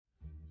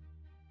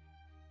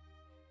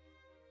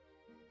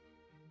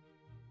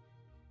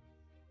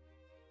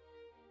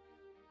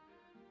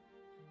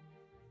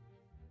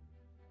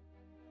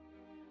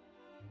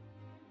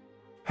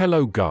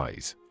Hello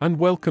guys, and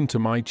welcome to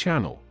my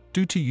channel.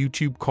 Due to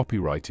YouTube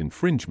copyright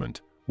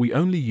infringement, we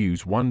only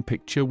use one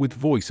picture with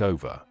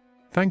voiceover.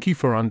 Thank you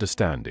for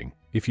understanding.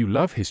 If you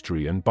love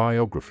history and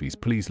biographies,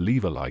 please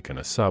leave a like and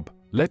a sub.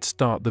 Let's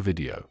start the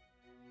video.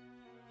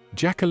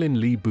 Jacqueline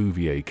Lee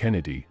Bouvier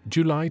Kennedy,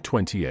 July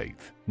 28,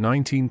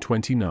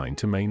 1929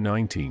 to May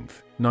 19,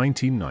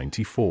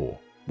 1994,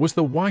 was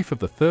the wife of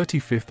the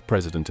 35th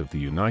President of the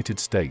United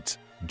States,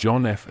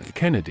 John F.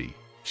 Kennedy.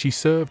 She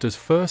served as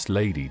First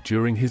Lady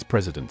during his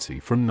presidency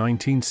from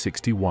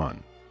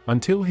 1961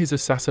 until his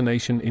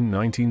assassination in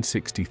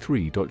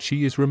 1963.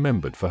 She is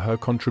remembered for her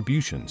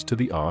contributions to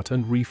the art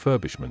and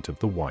refurbishment of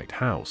the White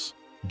House.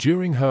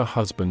 During her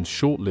husband's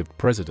short-lived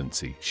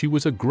presidency, she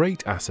was a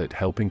great asset,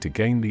 helping to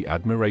gain the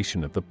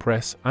admiration of the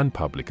press and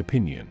public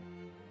opinion.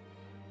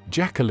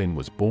 Jacqueline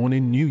was born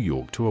in New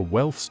York to a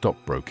wealth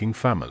stockbroking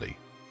family.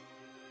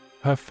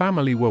 Her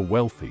family were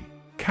wealthy,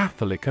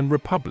 Catholic and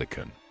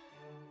Republican.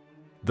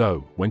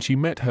 Though, when she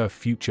met her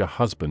future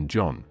husband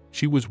John,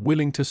 she was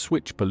willing to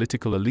switch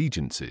political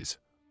allegiances,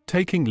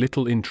 taking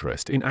little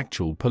interest in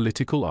actual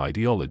political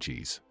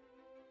ideologies.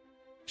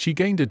 She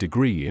gained a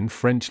degree in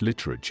French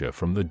literature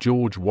from the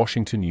George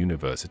Washington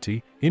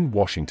University in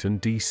Washington,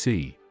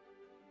 D.C.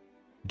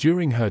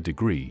 During her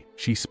degree,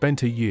 she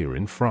spent a year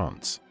in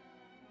France.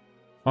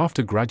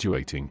 After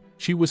graduating,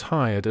 she was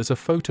hired as a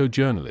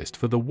photojournalist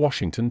for the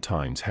Washington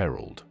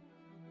Times-Herald.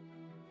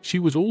 She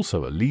was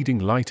also a leading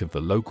light of the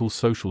local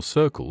social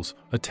circles,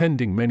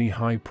 attending many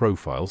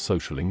high-profile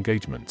social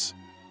engagements.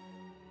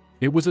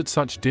 It was at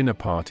such dinner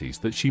parties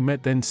that she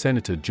met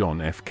then-Senator John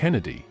F.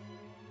 Kennedy.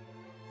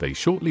 They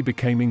shortly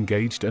became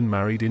engaged and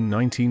married in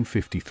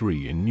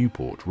 1953 in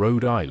Newport,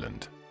 Rhode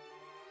Island.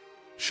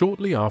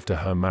 Shortly after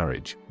her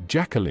marriage,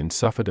 Jacqueline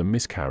suffered a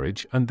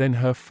miscarriage, and then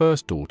her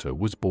first daughter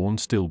was born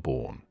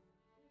stillborn.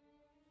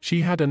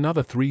 She had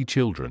another 3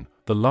 children,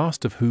 the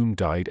last of whom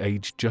died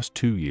aged just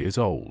 2 years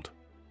old.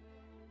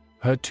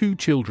 Her 2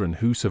 children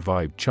who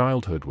survived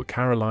childhood were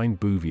Caroline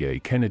Bouvier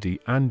Kennedy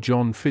and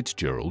John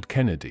Fitzgerald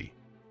Kennedy.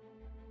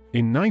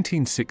 In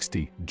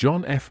 1960,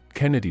 John F.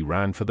 Kennedy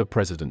ran for the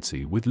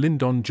presidency with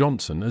Lyndon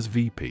Johnson as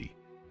VP.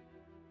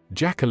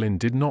 Jacqueline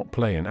did not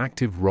play an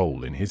active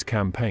role in his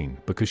campaign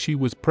because she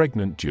was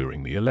pregnant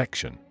during the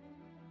election.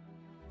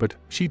 But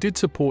she did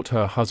support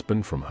her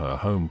husband from her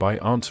home by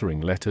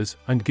answering letters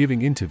and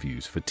giving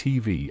interviews for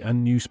TV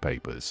and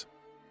newspapers.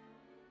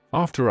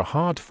 After a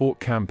hard-fought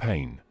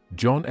campaign,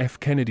 John F.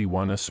 Kennedy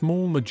won a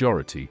small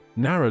majority,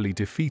 narrowly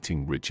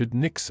defeating Richard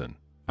Nixon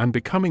and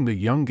becoming the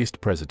youngest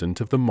president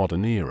of the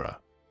modern era.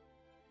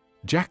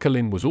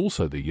 Jacqueline was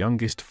also the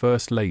youngest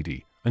First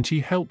Lady, and she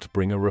helped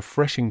bring a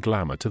refreshing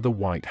glamour to the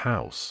White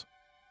House.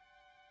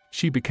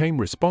 She became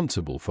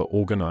responsible for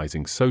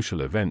organizing social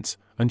events,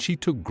 and she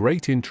took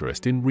great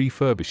interest in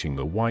refurbishing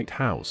the White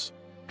House,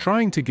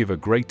 trying to give a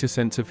greater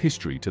sense of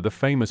history to the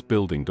famous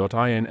building.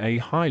 In a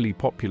highly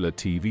popular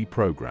TV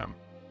program,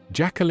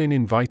 Jacqueline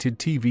invited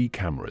TV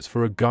cameras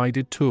for a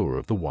guided tour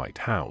of the White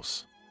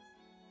House.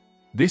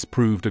 This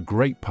proved a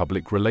great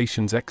public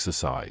relations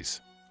exercise,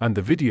 and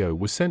the video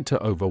was sent to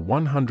over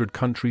 100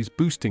 countries,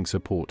 boosting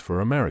support for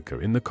America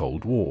in the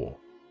Cold War.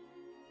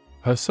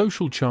 Her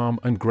social charm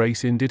and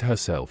grace endeared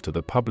herself to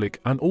the public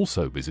and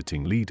also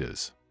visiting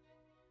leaders.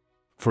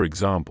 For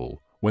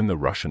example, when the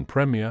Russian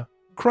Premier,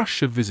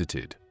 Khrushchev,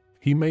 visited,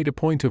 he made a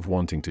point of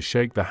wanting to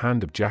shake the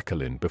hand of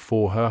Jacqueline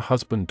before her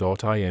husband. In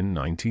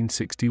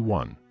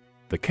 1961,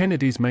 the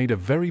Kennedys made a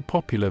very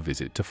popular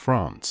visit to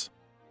France.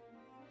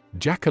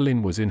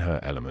 Jacqueline was in her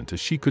element as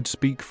she could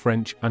speak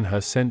French, and her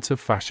sense of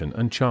fashion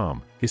and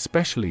charm,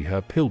 especially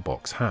her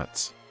pillbox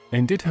hats,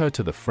 endeared her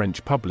to the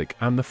French public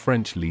and the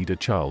French leader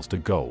Charles de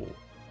Gaulle.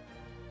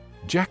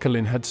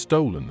 Jacqueline had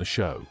stolen the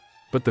show,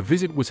 but the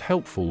visit was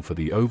helpful for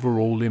the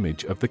overall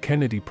image of the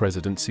Kennedy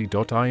presidency.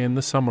 In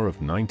the summer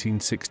of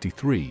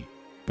 1963,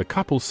 the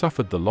couple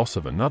suffered the loss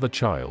of another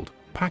child,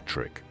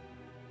 Patrick.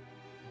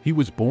 He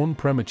was born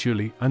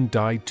prematurely and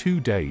died 2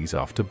 days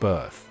after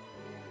birth.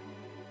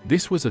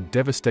 This was a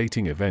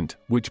devastating event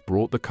which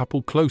brought the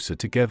couple closer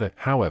together.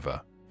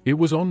 However, it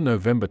was on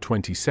November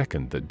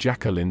 22 that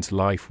Jacqueline's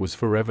life was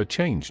forever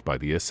changed by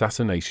the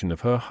assassination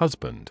of her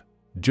husband,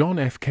 John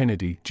F.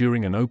 Kennedy,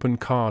 during an open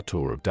car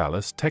tour of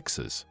Dallas,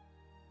 Texas.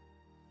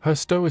 Her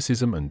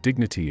stoicism and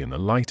dignity in the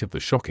light of the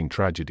shocking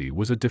tragedy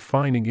was a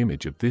defining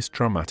image of this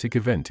traumatic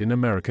event in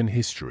American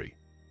history.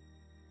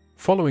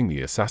 Following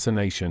the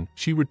assassination,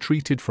 she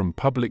retreated from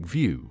public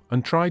view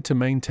and tried to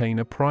maintain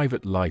a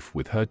private life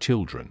with her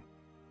children.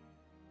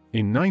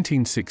 In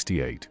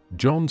 1968,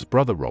 John's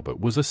brother Robert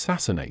was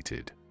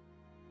assassinated.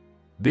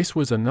 This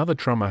was another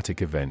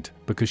traumatic event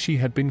because she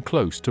had been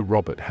close to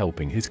Robert,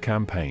 helping his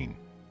campaign.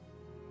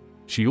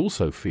 She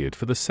also feared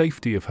for the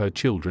safety of her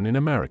children in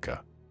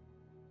America.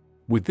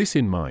 With this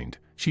in mind,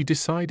 she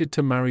decided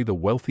to marry the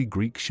wealthy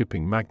Greek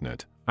shipping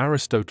magnate,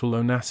 Aristotle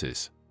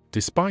Onassis.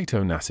 Despite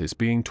Onassis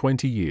being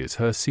 20 years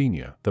her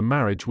senior, the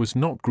marriage was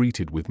not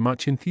greeted with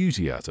much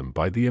enthusiasm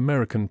by the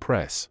American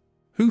press.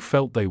 who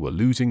felt they were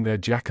losing their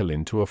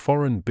Jacqueline to a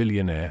foreign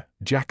billionaire.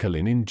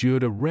 Jacqueline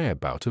endured a rare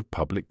bout of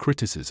public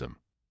criticism.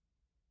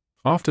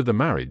 After the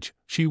marriage,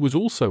 she was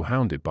also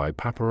hounded by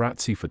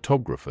paparazzi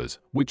photographers,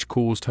 which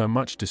caused her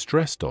much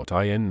distress. In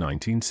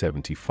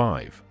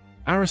 1975,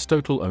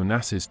 Aristotle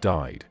Onassis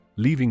died,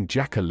 leaving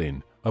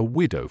Jacqueline a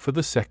widow for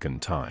the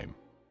second time.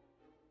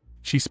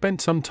 She spent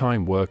some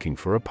time working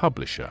for a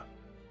publisher.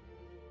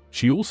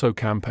 She also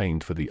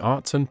campaigned for the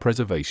arts and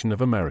preservation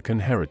of American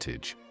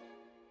heritage.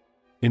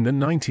 In the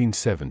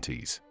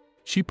 1970s,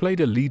 she played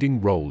a leading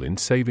role in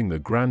saving the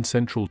Grand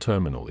Central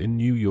Terminal in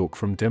New York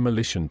from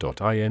demolition.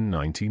 In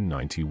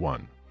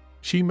 1991,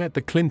 she met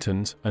the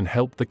Clintons and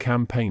helped the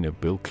campaign of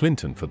Bill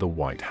Clinton for the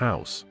White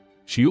House.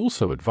 She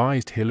also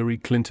advised Hillary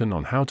Clinton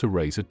on how to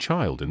raise a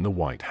child in the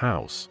White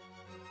House.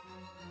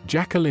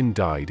 Jacqueline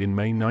died in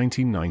May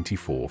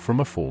 1994 from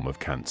a form of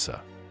cancer.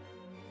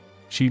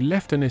 She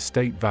left an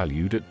estate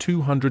valued at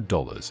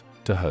 $200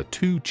 to her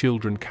two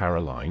children,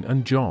 Caroline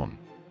and John.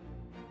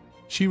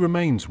 She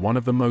remains one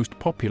of the most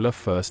popular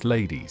first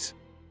ladies.